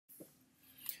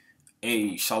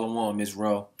Hey, Shalom,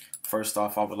 Israel. First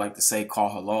off, I would like to say, call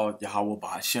halal, Yahweh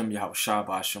Bahashem, Yahweh Shah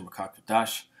Bahashem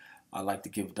Rakakadash. I'd like to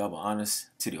give double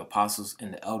honors to the apostles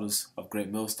and the elders of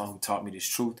Great Millstone who taught me this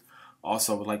truth.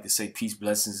 Also, I would like to say peace,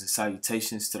 blessings, and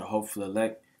salutations to the hopeful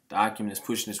elect, the Akim that's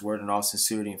pushing this word in all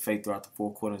sincerity and faith throughout the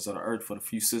four corners of the earth. For the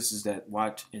few sisters that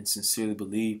watch and sincerely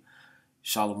believe,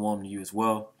 Shalom to you as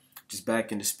well. Just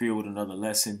back in the spirit with another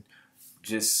lesson,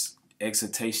 just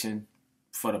exhortation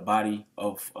for the body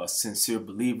of sincere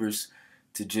believers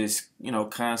to just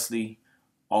constantly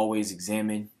always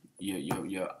examine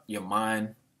your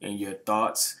mind and your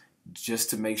thoughts, just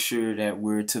to make sure that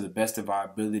we're to the best of our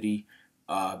ability,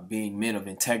 being men of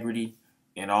integrity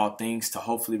in all things, to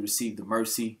hopefully receive the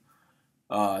mercy,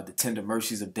 the tender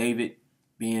mercies of David,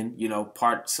 being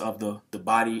parts of the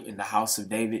body in the house of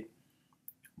David.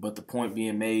 But the point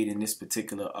being made in this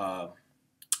particular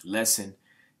lesson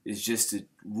is just to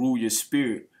rule your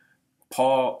spirit.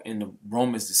 Paul in the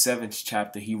Romans the 7th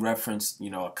chapter, he referenced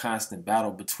a constant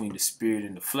battle between the spirit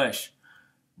and the flesh.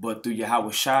 But through Yahweh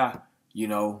Shah,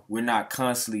 we're not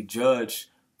constantly judged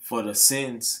for the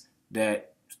sins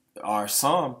that are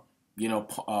some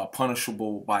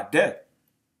punishable by death.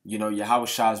 Yahweh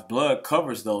Shah's blood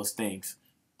covers those things,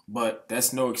 but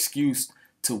that's no excuse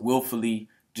to willfully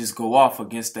just go off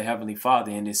against the Heavenly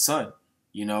Father and His Son.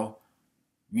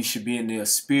 We should be in the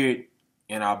spirit,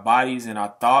 in our bodies, in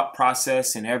our thought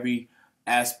process, in every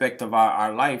aspect of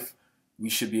our life. We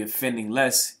should be offending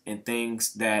less in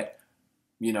things that,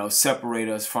 separate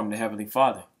us from the Heavenly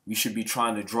Father. We should be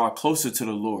trying to draw closer to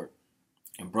the Lord.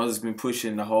 And brother's been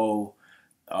pushing the whole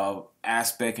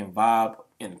aspect and vibe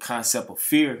and concept of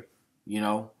fear,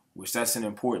 which that's an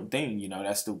important thing.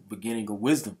 That's the beginning of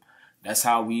wisdom. That's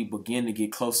how we begin to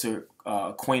get closer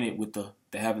acquainted with the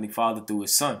Heavenly Father through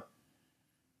His Son.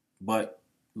 But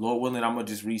Lord willing, I'm going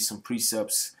to just read some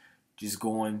precepts, just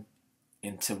going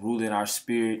into ruling our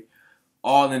spirit,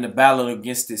 all in the battle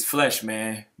against this flesh,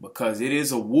 man, because it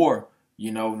is a war.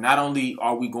 Not only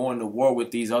are we going to war with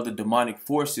these other demonic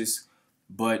forces,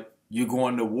 but you're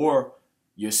going to war,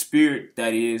 your spirit,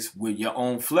 that is, with your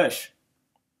own flesh.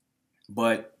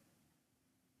 But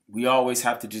we always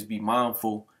have to just be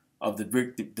mindful of the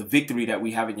victory that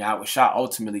we have in Yahweh Shah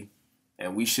ultimately.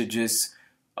 And we should just,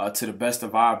 to the best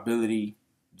of our ability,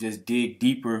 just dig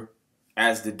deeper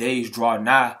as the days draw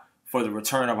nigh for the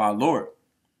return of our Lord.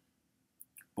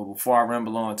 But before I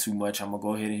ramble on too much, I'm going to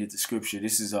go ahead and hit the scripture.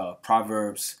 This is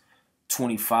Proverbs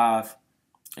 25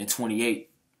 and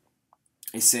 28.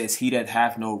 It says, "He that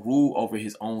hath no rule over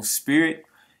his own spirit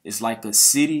is like a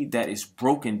city that is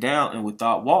broken down and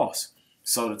without walls."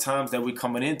 So the times that we're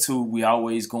coming into, we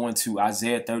always go into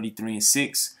Isaiah 33 and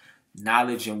 6.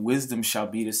 Knowledge and wisdom shall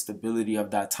be the stability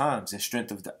of thy times and strength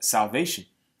of salvation.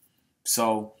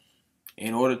 So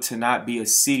in order to not be a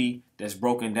city that's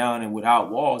broken down and without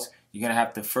walls, you're going to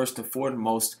have to first and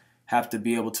foremost have to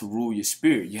be able to rule your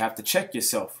spirit. You have to check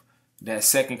yourself. That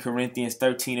 2 Corinthians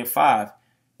 13 and 5.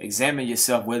 Examine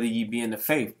yourself whether ye be in the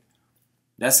faith.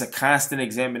 That's a constant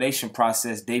examination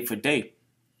process day for day,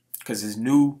 because there's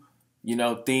new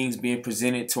things being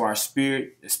presented to our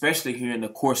spirit, especially here in the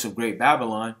course of Great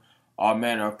Babylon. All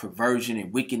manner of perversion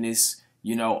and wickedness,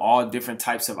 all different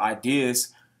types of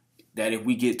ideas, that if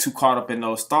we get too caught up in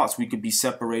those thoughts, we could be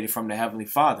separated from the Heavenly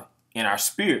Father in our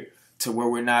spirit, to where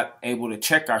we're not able to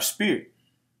check our spirit.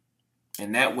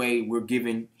 And that way we're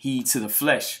giving heed to the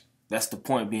flesh. That's the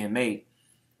point being made.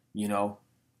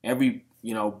 Every,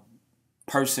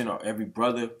 person or every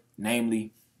brother,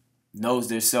 namely, knows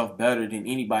their self better than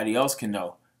anybody else can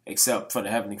know, except for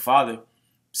the Heavenly Father.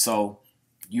 So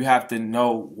you have to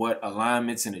know what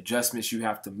alignments and adjustments you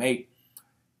have to make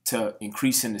to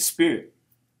increase in the spirit,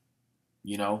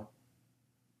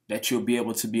 that you'll be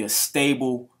able to be a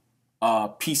stable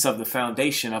piece of the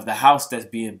foundation of the house that's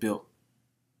being built,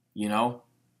 But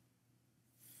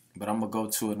I'm going to go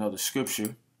to another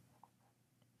scripture,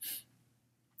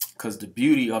 because the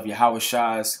beauty of Yahweh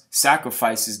Shah's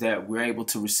sacrifice is that we're able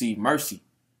to receive mercy.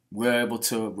 We're able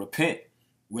to repent.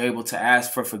 We're able to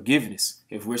ask for forgiveness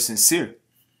if we're sincere.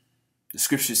 The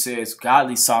scripture says,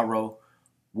 "Godly sorrow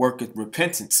worketh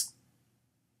repentance."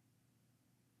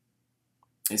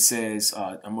 It says,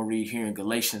 I'm going to read here in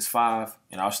Galatians 5,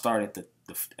 and I'll start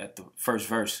at the first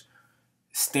verse.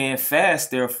 "Stand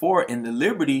fast, therefore, in the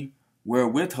liberty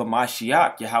wherewith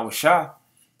Hamashiach, Yahweh Shah,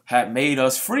 had made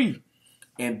us free,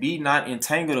 and be not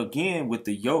entangled again with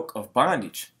the yoke of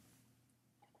bondage."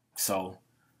 So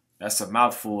that's a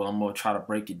mouthful. I'm going to try to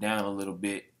break it down a little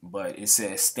bit. But it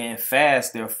says, "Stand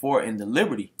fast, therefore, in the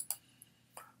liberty."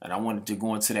 And I wanted to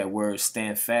go into that word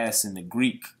 "stand fast" in the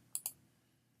Greek.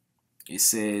 It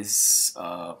says,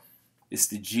 it's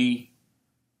the G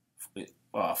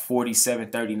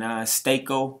 47:39,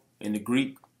 stako in the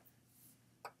Greek.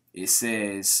 It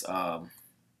says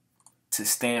to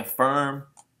stand firm,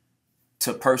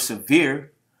 to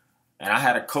persevere. And I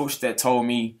had a coach that told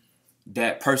me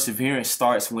that perseverance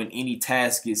starts when any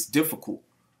task gets difficult.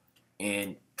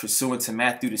 And pursuant to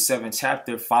Matthew the 7th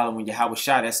chapter, following Yahweh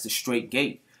Shai, that's the straight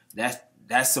gate.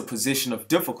 That's a position of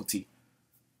difficulty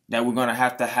that we're going to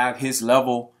have his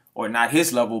level, or not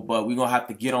his level, but we're going to have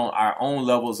to get on our own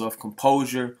levels of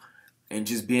composure and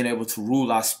just being able to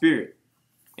rule our spirit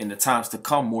in the times to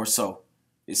come more so.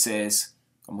 It says,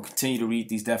 I'm going to continue to read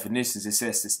these definitions. It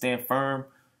says to stand firm,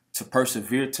 to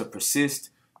persevere, to persist,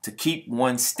 to keep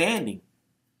one standing.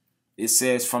 It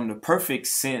says from the perfect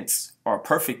sense or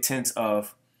perfect tense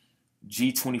of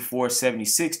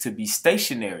G2476 to be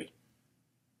stationary.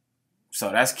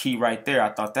 So that's key right there. I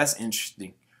thought that's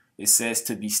interesting. It says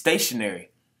to be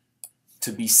stationary,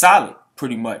 to be solid,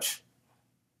 pretty much.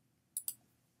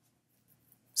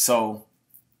 So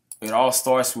it all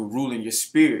starts with ruling your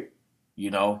spirit,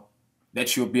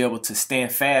 that you'll be able to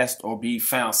stand fast or be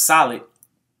found solid.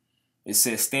 It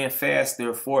says, stand fast,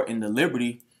 therefore, in the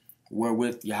liberty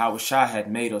wherewith Yahweh Shai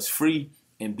had made us free,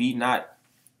 and be not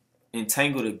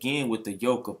entangled again with the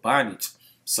yoke of bondage.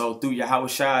 So through Yahweh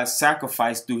Shai's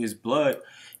sacrifice, through his blood,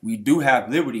 we do have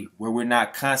liberty where we're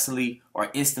not constantly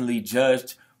or instantly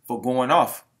judged for going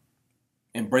off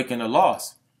and breaking the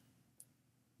laws.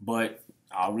 But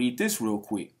I'll read this real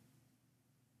quick.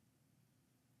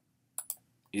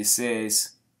 It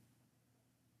says,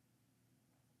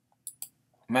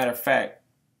 matter of fact,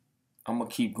 I'm going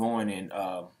to keep going and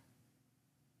I'm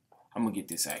going to get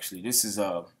this actually. This is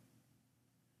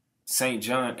St.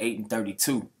 John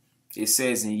 8:32. It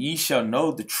says, and ye shall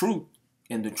know the truth,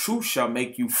 and the truth shall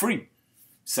make you free.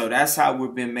 So that's how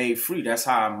we've been made free. That's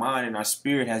how our mind and our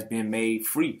spirit has been made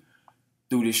free,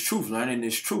 through this truth, learning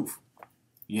this truth,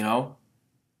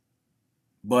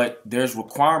 But there's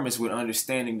requirements with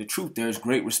understanding the truth. There's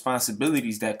great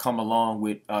responsibilities that come along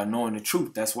with knowing the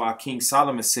truth. That's why King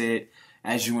Solomon said,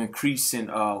 as you increase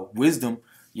in wisdom,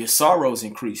 your sorrows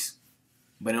increase.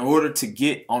 But in order to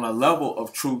get on a level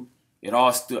of truth, it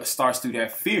all starts through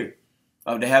that fear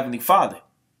of the Heavenly Father,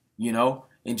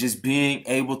 and just being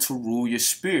able to rule your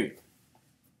spirit.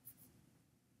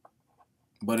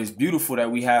 But it's beautiful that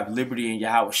we have liberty in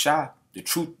Yahweh Shai. The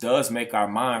truth does make our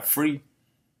mind free.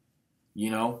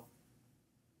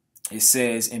 It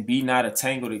says, and be not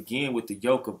entangled again with the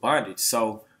yoke of bondage.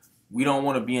 So we don't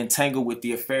want to be entangled with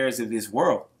the affairs of this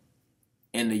world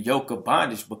and the yoke of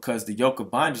bondage, because the yoke of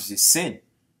bondage is sin.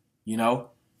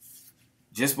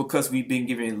 Just because we've been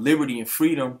given liberty and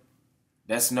freedom,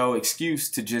 that's no excuse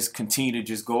to just continue to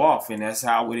just go off. And that's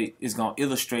how it is going to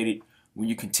illustrate it when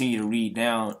you continue to read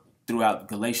down throughout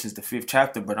Galatians, the 5th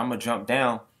chapter. But I'm going to jump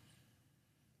down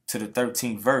to the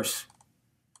 13th verse.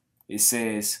 It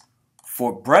says,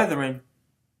 for brethren,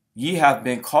 ye have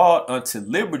been called unto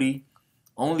liberty,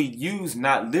 only use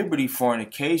not liberty for an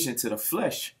occasion to the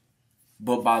flesh,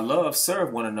 but by love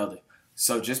serve one another.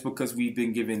 So just because we've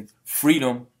been given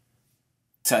freedom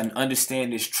to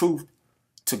understand this truth,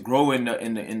 to grow in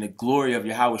the glory of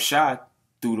Yahweh Shai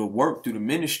through the work, through the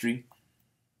ministry,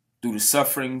 through the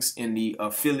sufferings and the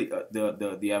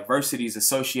adversities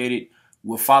associated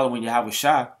with following Yahweh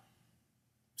Shai.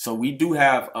 So we do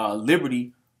have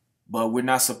liberty, but we're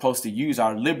not supposed to use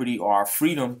our liberty or our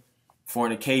freedom for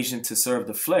an occasion to serve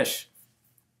the flesh.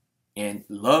 And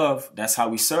love, that's how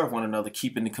we serve one another,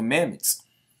 keeping the commandments.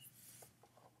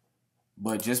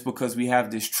 But just because we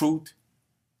have this truth,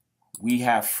 we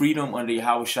have freedom under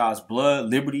Yahweh Shai's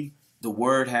blood, liberty. The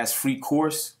word has free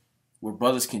course where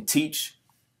brothers can teach.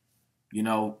 We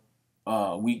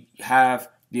have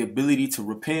the ability to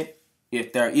repent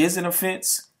if there is an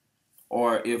offense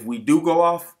or if we do go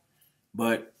off.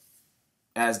 But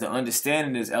as the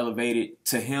understanding is elevated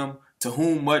to him, to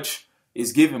whom much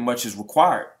is given, much is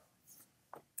required.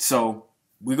 So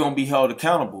we're going to be held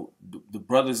accountable. The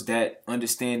brothers that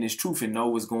understand this truth and know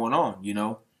what's going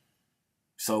on,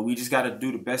 So we just got to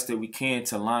do the best that we can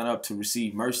to line up to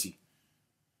receive mercy.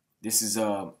 This is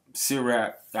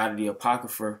Sirach out of the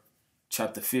Apocrypha,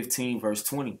 chapter 15, verse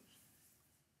 20.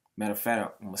 Matter of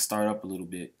fact, I'm going to start up a little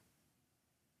bit.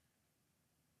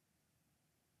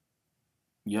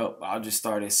 Yep, I'll just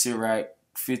start at Sirach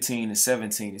 15 and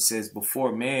 17. It says,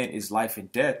 before man is life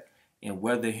and death, and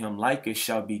whether him liketh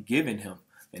shall be given him.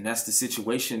 And that's the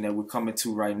situation that we're coming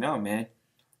to right now, man.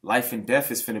 Life and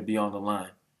death is finna be on the line.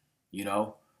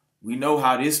 We know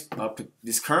how this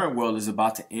current world is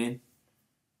about to end,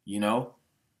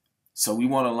 So we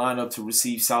want to line up to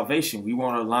receive salvation. We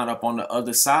want to line up on the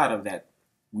other side of that.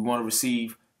 We want to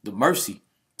receive the mercy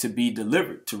to be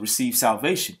delivered, to receive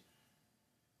salvation.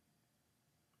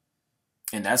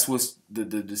 And that's what's the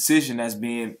decision that's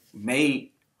being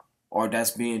made, or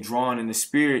that's being drawn in the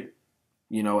spirit,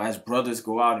 as brothers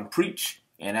go out and preach,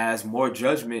 and as more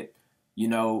judgment,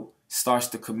 starts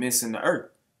to commence in the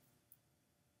earth.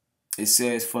 It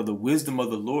says, for the wisdom of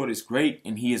the Lord is great,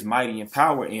 and he is mighty in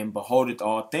power, and beholdeth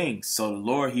all things. So the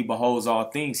Lord, he beholds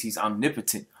all things. He's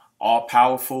omnipotent, all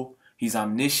powerful. He's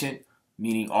omniscient,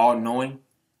 meaning all knowing.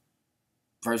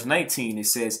 Verse 19, it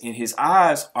says, and his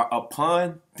eyes are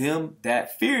upon them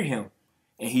that fear him,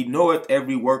 and he knoweth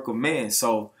every work of man.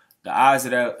 So the eyes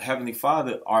of the Heavenly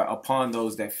Father are upon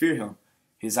those that fear him.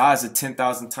 His eyes are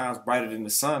 10,000 times brighter than the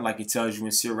sun, like it tells you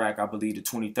in Sirach, I believe, the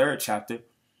 23rd chapter.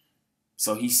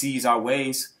 So he sees our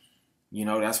ways.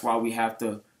 That's why we have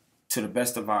to the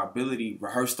best of our ability,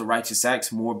 rehearse the righteous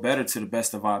acts more better to the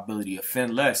best of our ability,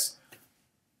 offend less,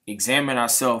 examine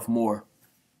ourselves more,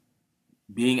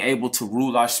 being able to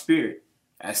rule our spirit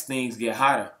as things get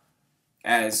hotter,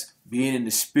 as being in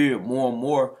the spirit more and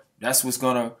more. That's what's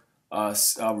going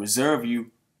to reserve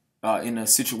you in the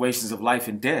situations of life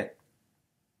and death.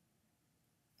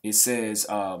 It says,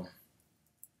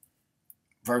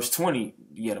 verse 20,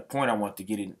 the point I want to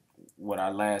get in what I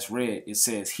last read. It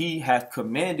says, he hath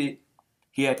commanded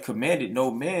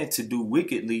no man to do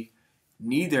wickedly,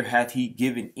 neither hath he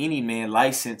given any man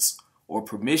license or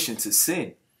permission to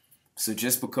sin. So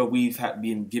just because we've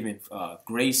been given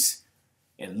grace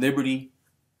and liberty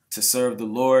to serve the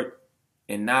Lord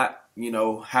and not,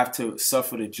 have to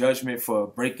suffer the judgment for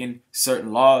breaking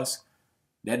certain laws,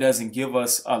 that doesn't give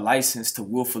us a license to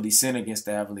willfully sin against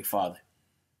the Heavenly Father.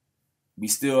 We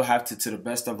still have to the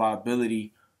best of our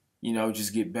ability,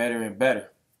 just get better and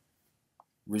better.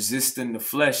 Resisting the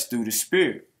flesh through the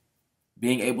spirit.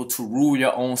 Being able to rule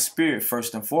your own spirit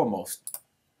first and foremost.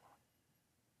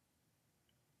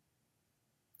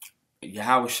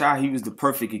 Yahweh Shai, he was the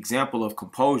perfect example of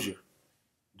composure.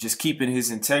 Just keeping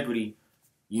his integrity,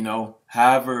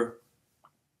 however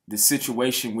the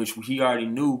situation, which he already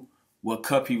knew what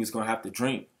cup he was going to have to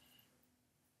drink.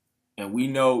 And we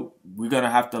know we're going to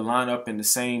have to line up in the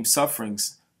same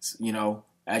sufferings,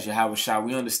 as Yahweh Shai.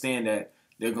 We understand that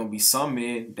there are going to be some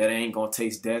men that ain't going to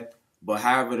taste death. But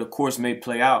however the course may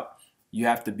play out, you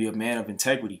have to be a man of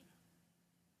integrity.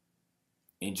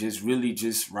 And just really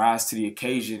just rise to the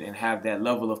occasion and have that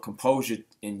level of composure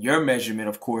in your measurement,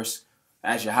 of course,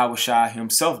 as Yahweh Shai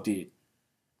himself did.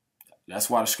 That's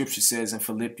why the scripture says in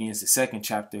Philippians, the 2nd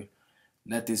chapter,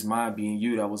 let this mind be in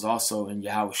you that was also in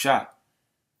Yahweh Shai.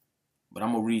 But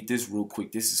I'm going to read this real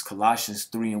quick. This is Colossians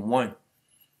 3:1.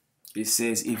 It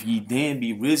says, if ye then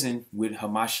be risen with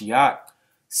Hamashiach,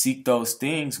 seek those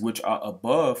things which are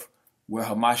above, where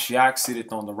Hamashiach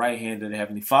sitteth on the right hand of the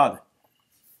Heavenly Father.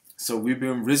 So we've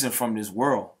been risen from this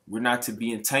world. We're not to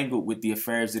be entangled with the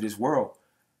affairs of this world.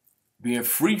 Being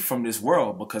free from this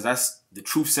world, because that's the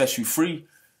truth sets you free.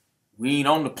 We ain't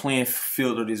on the playing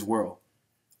field of this world.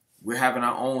 We're having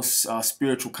our own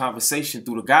spiritual conversation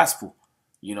through the gospel.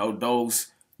 Those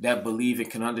that believe and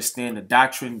can understand the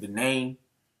doctrine, the name,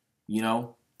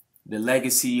 the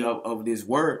legacy of this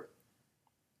word.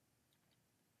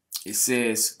 It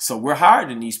says, so we're higher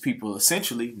than these people,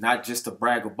 essentially, not just to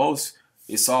brag or boast.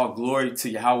 It's all glory to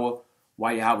Yahweh,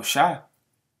 Yahweh Shai.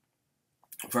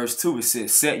 Verse 2, it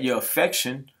says, set your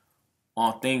affection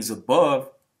on things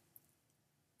above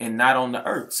and not on the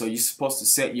earth. So you're supposed to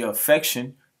set your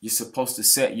affection. You're supposed to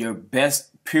set your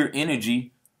best pure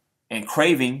energy and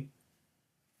craving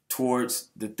towards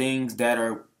the things that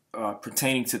are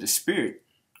pertaining to the spirit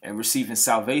and receiving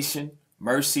salvation,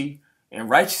 mercy, and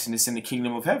righteousness in the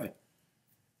kingdom of heaven.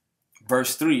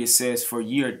 Verse 3, it says, for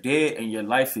ye are dead and your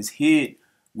life is hid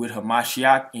with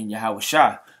Hamashiach in Yahweh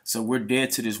Shai. So we're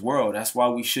dead to this world. That's why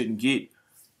we shouldn't get,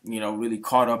 really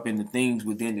caught up in the things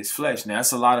within this flesh. Now,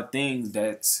 that's a lot of things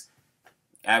that's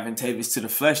advantageous to the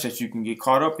flesh that you can get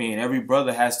caught up in. Every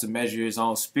brother has to measure his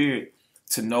own spirit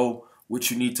to know what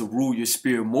you need to rule your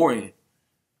spirit more in.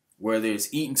 Whether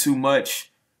it's eating too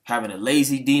much, having a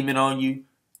lazy demon on you,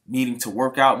 needing to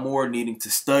work out more, needing to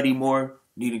study more,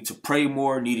 needing to pray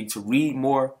more, needing to read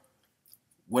more,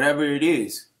 whatever it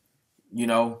is,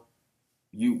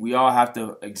 we all have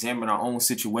to examine our own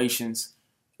situations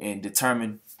and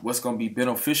determine what's going to be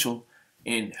beneficial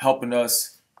in helping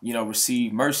us,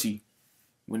 receive mercy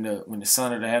when the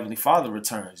Son of the Heavenly Father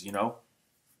returns,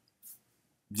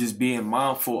 Just being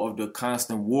mindful of the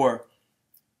constant war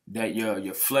that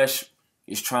your flesh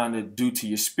is trying to do to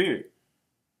your spirit.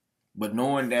 But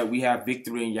knowing that we have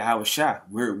victory in Yahweh Shai,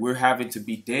 we're having to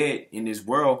be dead in this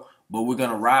world, but we're going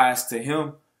to rise to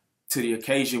him, to the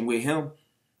occasion with him,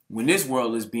 when this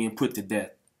world is being put to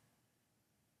death.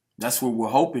 That's what we're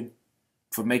hoping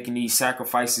for, making these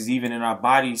sacrifices even in our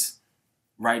bodies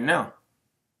right now.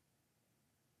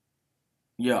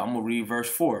 Yeah, I'm going to read verse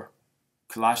 4.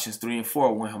 Colossians 3 and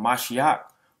 4. When Hamashiach,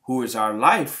 who is our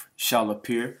life, shall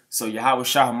appear. So Yahweh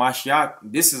Shah Hamashiach,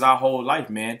 this is our whole life,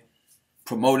 man.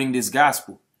 Promoting this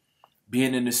gospel.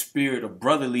 Being in the spirit of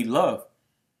brotherly love.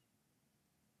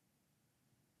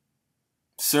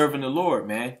 Serving the Lord,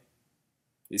 man.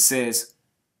 It says,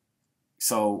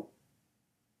 so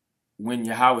when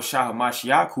Yahweh Shah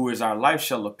Hamashiach, who is our life,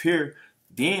 shall appear,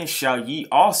 then shall ye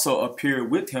also appear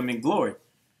with him in glory.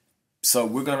 So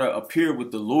we're going to appear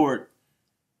with the Lord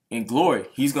in glory.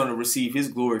 He's going to receive his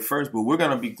glory first, but we're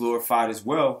going to be glorified as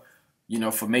well, you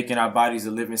know, for making our bodies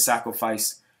a living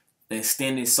sacrifice and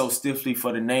standing so stiffly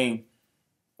for the name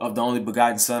of the only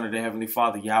begotten Son of the Heavenly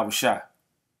Father, Yahweh Shah.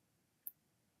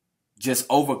 Just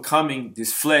overcoming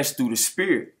this flesh through the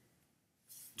Spirit.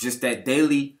 Just that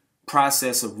daily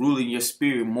process of ruling your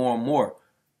spirit more and more,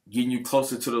 getting you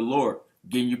closer to the Lord,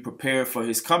 getting you prepared for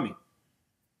his coming.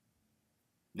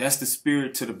 That's the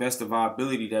spirit, to the best of our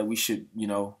ability, that we should, you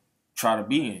know, try to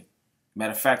be in.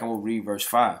 Matter of fact, I'm going to read verse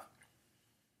 5.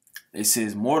 It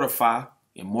says, mortify,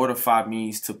 and mortify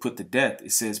means to put to death.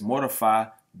 It says, mortify,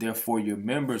 therefore, your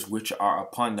members which are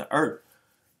upon the earth: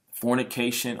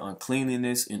 fornication,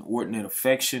 uncleanliness, inordinate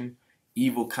affection,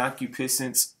 evil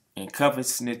concupiscence, and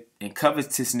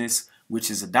covetousness,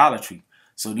 which is idolatry.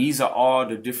 So these are all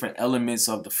the different elements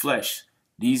of the flesh.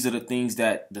 These are the things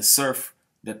that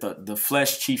the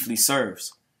flesh chiefly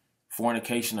serves: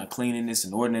 fornication, uncleanness,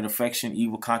 inordinate affection,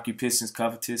 evil concupiscence,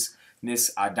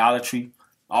 covetousness, idolatry.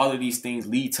 All of these things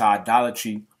lead to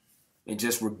idolatry and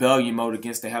just rebellion mode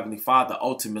against the Heavenly Father.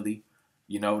 Ultimately,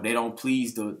 you know, they don't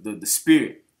please the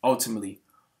spirit. Ultimately,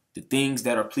 the things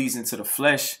that are pleasing to the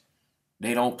flesh,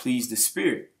 they don't please the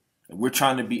spirit. And we're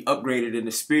trying to be upgraded in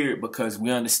the spirit because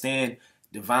we understand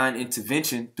divine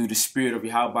intervention through the spirit of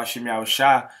Yahweh B'Shem Yahweh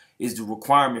Shah is the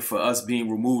requirement for us being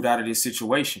removed out of this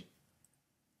situation,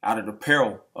 out of the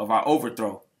peril of our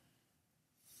overthrow.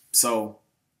 So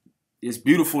it's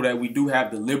beautiful that we do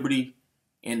have the liberty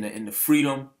and the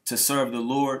freedom to serve the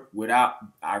Lord without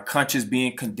our conscience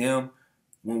being condemned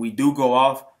when we do go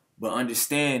off. But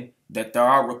understand that there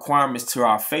are requirements to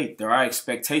our faith. There are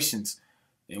expectations.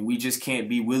 And we just can't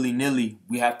be willy-nilly.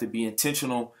 We have to be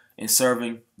intentional in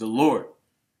serving the Lord.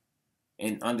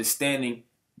 And understanding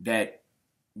that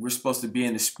we're supposed to be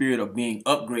in the spirit of being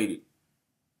upgraded.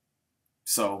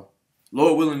 So,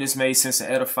 Lord willing, this made sense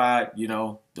and edified, you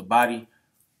know, the body.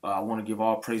 I want to give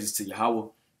all praises to Yahweh,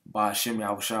 Ba'ashem,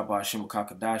 Yahweh Shah, Ba'ashem,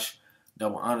 Kakadash.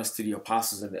 Double honors to the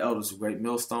apostles and the elders of Great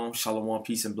Millstone. Shalom,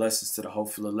 peace and blessings to the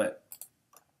hopeful elect.